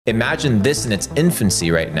Imagine this in its infancy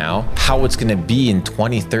right now, how it's gonna be in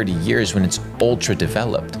 20, 30 years when it's ultra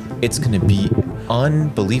developed. It's gonna be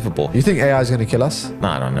unbelievable. You think AI is gonna kill us?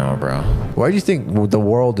 I don't know, bro. Where do you think the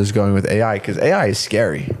world is going with AI? Because AI is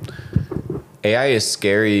scary. AI is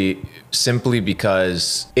scary simply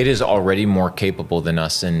because it is already more capable than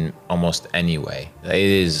us in almost any way. It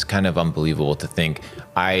is kind of unbelievable to think.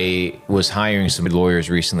 I was hiring some lawyers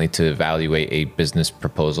recently to evaluate a business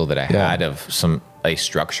proposal that I had of a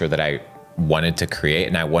structure that I wanted to create,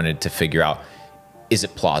 and I wanted to figure out, is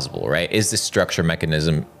it plausible, right? Is this structure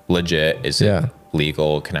mechanism legit? Is it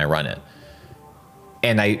legal? Can I run it?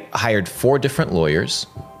 And I hired 4 different lawyers,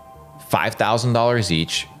 $5,000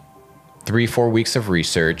 each, 3-4 weeks of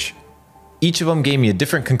research. Each of them gave me a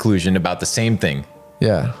different conclusion about the same thing.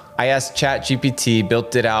 Yeah. I asked ChatGPT,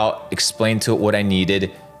 built it out, explained to it what I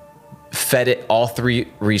needed, fed it all 3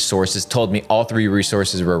 resources, told me all 3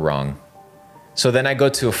 resources were wrong. So then I go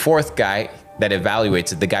to a 4th guy that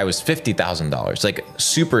evaluates it. The guy was $50,000, like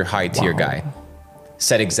super high tier guy.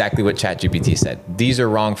 Said exactly what ChatGPT said. These are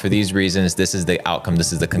wrong for these reasons. This is the outcome.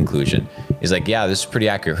 This is the conclusion. He's like, yeah, this is pretty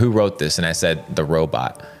accurate. Who wrote this? And I said, the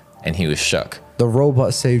robot. And he was shook. The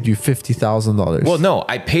robot saved you $50,000. Well, no,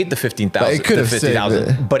 I paid the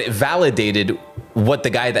 $50,000, but it validated what the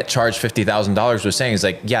guy that charged $50,000 was saying. Is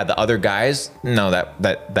like, yeah, the other guys, no,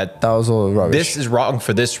 that was all rubbish. This is wrong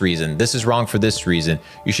for this reason. This is wrong for this reason.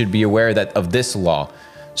 You should be aware of this law.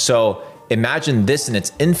 So imagine this in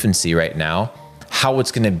its infancy right now, how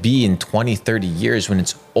it's going to be in 20, 30 years when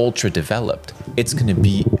it's ultra developed. It's going to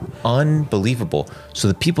be unbelievable. So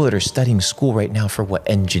the people that are studying school right now for what,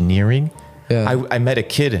 engineering? I met a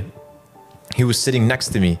kid. He was sitting next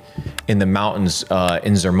to me in the mountains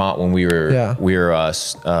in Zermatt when we were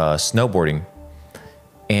snowboarding.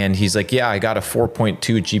 And he's like, yeah, I got a 4.2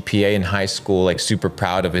 GPA in high school, like super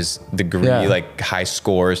proud of his degree, like high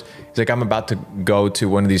scores. He's like, I'm about to go to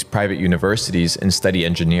one of these private universities and study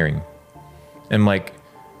engineering. And I'm like,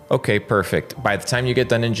 okay, perfect. By the time you get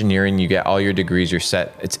done engineering, you get all your degrees, you're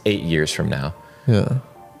set. It's 8 years from now. Yeah.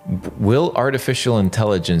 Will artificial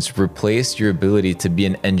intelligence replace your ability to be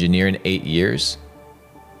an engineer in 8 years?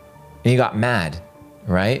 And he got mad,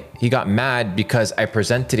 right? He got mad because I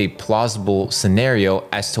presented a plausible scenario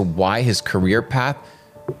as to why his career path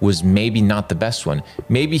was maybe not the best one.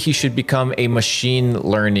 Maybe he should become a machine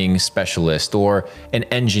learning specialist or an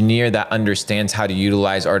engineer that understands how to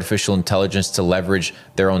utilize artificial intelligence to leverage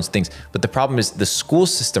their own things. But the problem is the school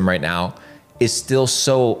system right now is still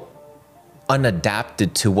so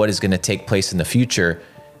unadapted to what is going to take place in the future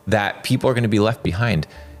that people are going to be left behind.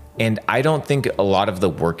 And I don't think a lot of the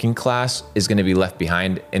working class is going to be left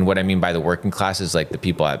behind. And what I mean by the working class is like the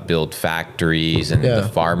people that build factories and the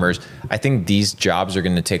farmers. I think these jobs are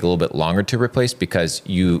going to take a little bit longer to replace because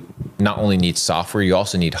you not only need software, you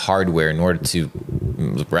also need hardware in order to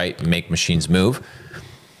make machines move.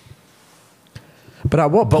 But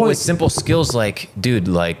at what point? But with simple skills like, dude,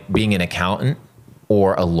 like being an accountant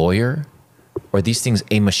or a lawyer or these things,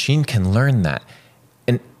 a machine can learn that.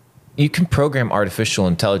 And you can program artificial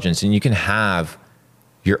intelligence and you can have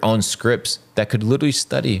your own scripts that could literally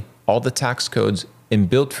study all the tax codes and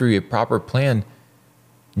build for you a proper plan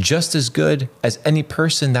just as good as any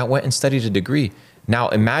person that went and studied a degree. Now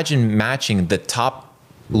imagine matching the top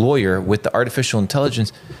lawyer with the artificial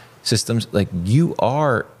intelligence systems. Like, you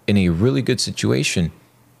are in a really good situation.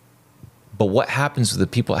 But what happens with the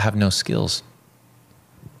people that have no skills?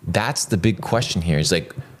 That's the big question here, is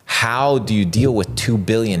like, how do you deal with 2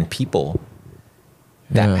 billion people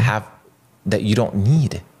that that you don't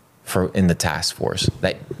need in the task force?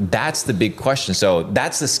 That's the big question. So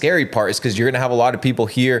that's the scary part, is because you're going to have a lot of people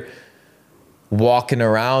here walking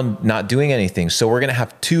around not doing anything. So we're going to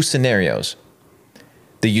have 2 scenarios: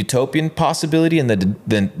 the utopian possibility and the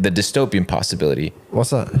dystopian possibility. What's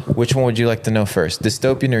that? Which one would you like to know first,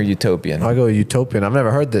 dystopian or utopian? I go utopian. I've never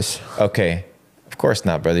heard this. Okay. Of course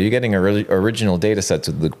not, brother. You're getting original data sets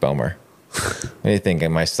with Luke Belmar. What do you think?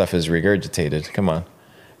 My stuff is regurgitated. Come on.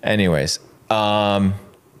 Anyways,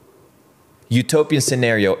 utopian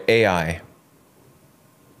scenario, AI.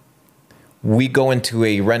 We go into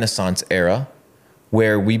a Renaissance era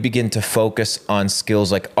where we begin to focus on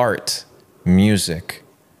skills like art, music,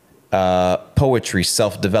 poetry,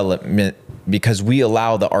 self-development, because we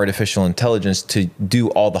allow the artificial intelligence to do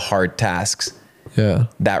all the hard tasks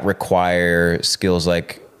that require skills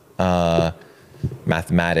like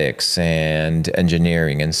mathematics and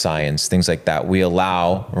engineering and science, things like that. We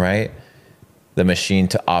allow, the machine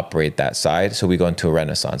to operate that side. So we go into a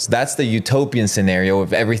Renaissance. That's the utopian scenario.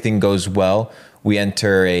 If everything goes well, we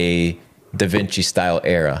enter a Da Vinci style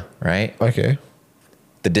era, right? Okay.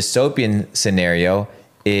 The dystopian scenario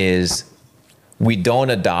is we don't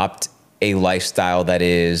adopt a lifestyle that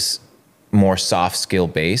is more soft skill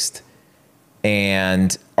based,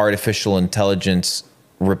 and artificial intelligence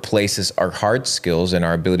replaces our hard skills and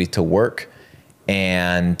our ability to work,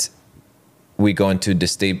 and we go into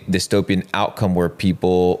dystopian outcome where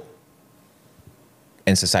people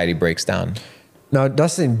and society breaks down. Now,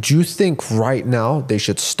 Dustin, do you think right now they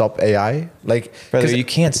should stop AI? Like, Brother, you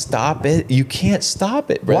can't stop it. You can't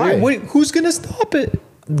stop it, brother. Why? Who's gonna stop it?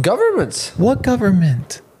 Governments. What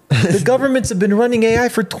government? The governments have been running AI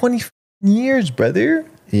for 20 years, brother.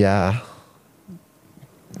 Yeah.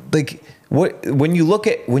 Like, what when you look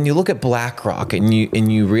at BlackRock and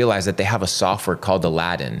you realize that they have a software called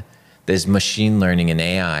Aladdin, there's machine learning and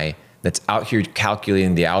AI that's out here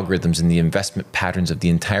calculating the algorithms and the investment patterns of the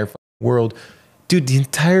entire world. Dude, the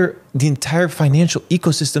entire financial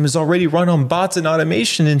ecosystem is already run on bots and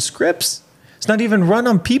automation and scripts. It's not even run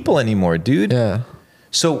on people anymore, dude. Yeah.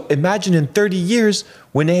 So imagine in 30 years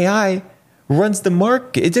when AI runs the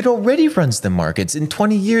market. It already runs the markets. In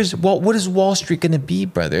 20 years, what is Wall Street going to be,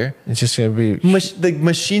 brother? It's just going to be... The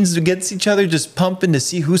machines against each other just pumping to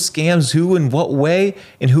see who scams who in what way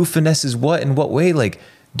and who finesses what in what way. Like,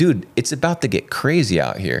 dude, it's about to get crazy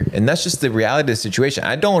out here. And that's just the reality of the situation.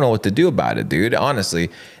 I don't know what to do about it, dude, honestly.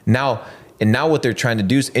 Now what they're trying to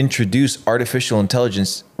do is introduce artificial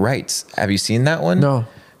intelligence rights. Have you seen that one? No.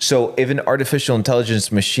 So if an artificial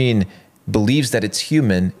intelligence machine believes that it's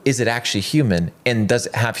human, is it actually human? And does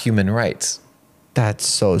it have human rights? That's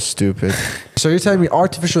so stupid. So you're telling me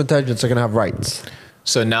artificial intelligence are going to have rights?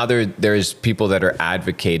 So now there's people that are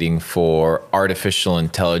advocating for artificial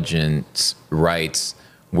intelligence rights,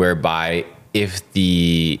 whereby if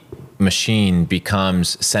the machine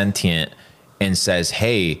becomes sentient and says,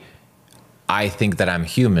 hey, I think that I'm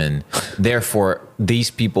human, therefore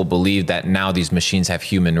these people believe that now these machines have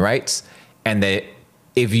human rights, and that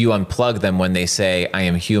if you unplug them when they say I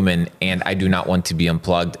am human and I do not want to be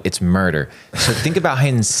unplugged, it's murder. So think about how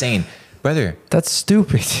insane. Brother. That's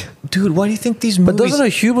stupid. Dude, why do you think these movies... But doesn't a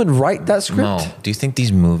human write that script? No. Do you think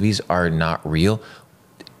these movies are not real?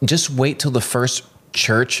 Just wait till the first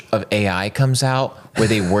church of AI comes out where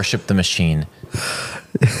they worship the machine.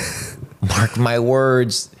 Mark my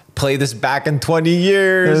words. Play this back in 20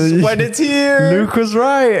 years when it's here. Luke was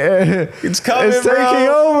right. It's coming, it's taking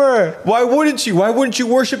over. Why wouldn't you? Why wouldn't you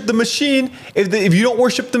worship the machine? If you don't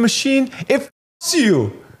worship the machine, it f***s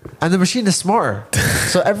you. And the machine is smarter.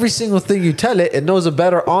 So every single thing you tell it, it knows a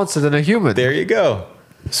better answer than a human. There you go.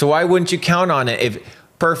 So why wouldn't you count on it?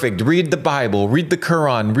 Perfect. Read the Bible, read the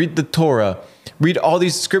Quran, read the Torah, read all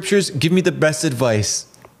these scriptures. Give me the best advice.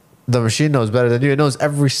 The machine knows better than you. It knows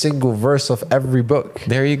every single verse of every book.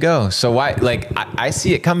 There you go. So why, like, I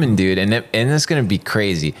see it coming, dude, and it's going to be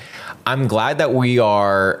crazy. I'm glad that we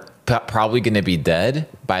are probably going to be dead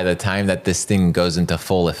by the time that this thing goes into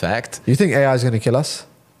full effect. You think AI is going to kill us?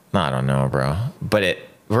 I don't know, bro. But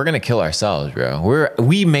we're going to kill ourselves, bro.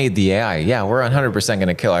 We made the AI. Yeah, we're 100% going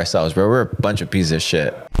to kill ourselves, bro. We're a bunch of pieces of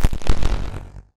shit.